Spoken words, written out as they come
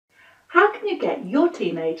How can you get your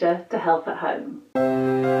teenager to help at home?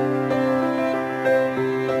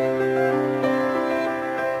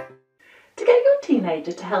 To get your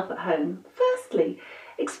teenager to help at home, firstly,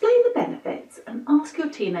 explain the benefits and ask your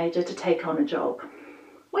teenager to take on a job.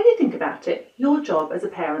 When you think about it, your job as a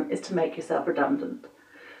parent is to make yourself redundant.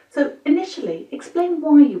 So initially, explain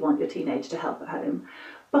why you want your teenager to help at home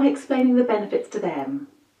by explaining the benefits to them.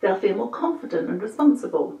 They'll feel more confident and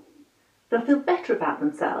responsible. They'll feel better about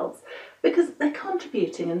themselves because they're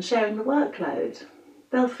contributing and sharing the workload.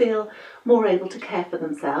 They'll feel more able to care for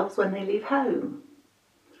themselves when they leave home.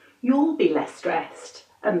 You'll be less stressed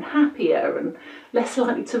and happier and less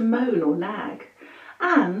likely to moan or nag.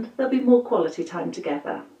 And there'll be more quality time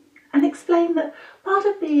together. And explain that part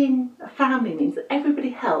of being a family means that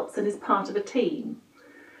everybody helps and is part of a team.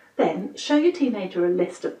 Then show your teenager a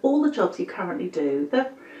list of all the jobs you currently do,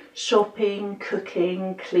 the shopping,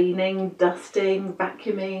 cooking, cleaning, dusting,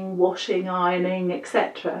 vacuuming, washing, ironing,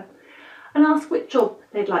 etc. And ask which job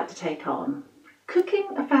they'd like to take on. Cooking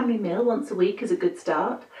a family meal once a week is a good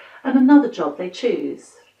start, and another job they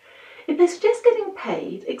choose. If they suggest getting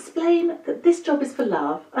paid, explain that this job is for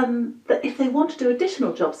love and that if they want to do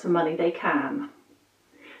additional jobs for money, they can.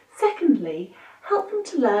 Secondly, help them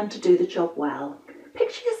to learn to do the job well.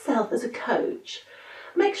 Picture yourself as a coach.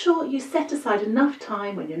 Make sure you set aside enough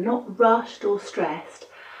time when you're not rushed or stressed,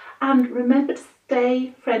 and remember to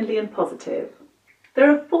stay friendly and positive.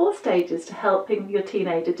 There are 4 stages to helping your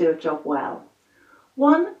teenager do a job well.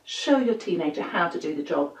 1, show your teenager how to do the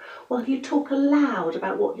job while you talk aloud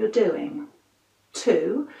about what you're doing.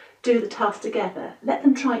 2, do the task together. Let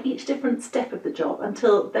them try each different step of the job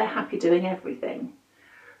until they're happy doing everything.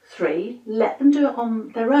 3, let them do it on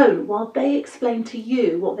their own while they explain to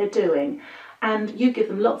you what they're doing and you give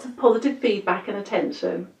them lots of positive feedback and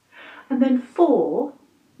attention. And then 4,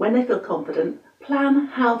 when they feel confident, plan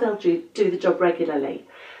how they'll do the job regularly.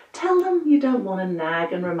 Tell them you don't want to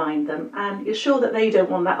nag and remind them, and you're sure that they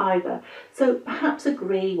don't want that either. So perhaps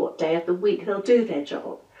agree what day of the week they'll do their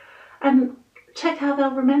job and check how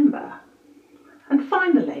they'll remember. And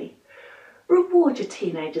finally, reward your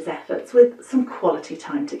teenagers' efforts with some quality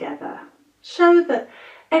time together. Show that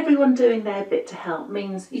everyone doing their bit to help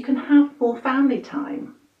means you can have more family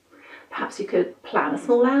time. Perhaps you could plan a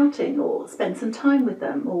small outing or spend some time with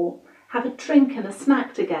them, or have a drink and a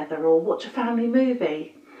snack together, or watch a family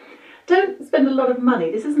movie. Don't spend a lot of money.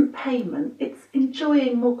 This isn't payment. It's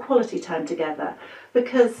enjoying more quality time together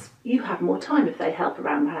because you have more time if they help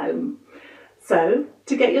around home. So,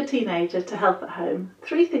 to get your teenager to help at home,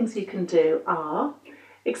 3 things you can do are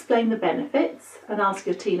explain the benefits and ask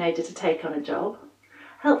your teenager to take on a job,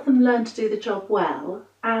 help them learn to do the job well,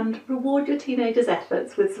 and reward your teenager's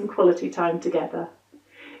efforts with some quality time together.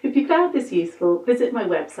 If you found this useful, visit my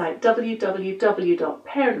website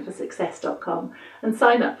www.parentforsuccess.com and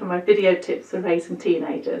sign up for my video tips for raising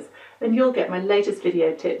teenagers, and you'll get my latest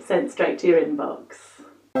video tips sent straight to your inbox.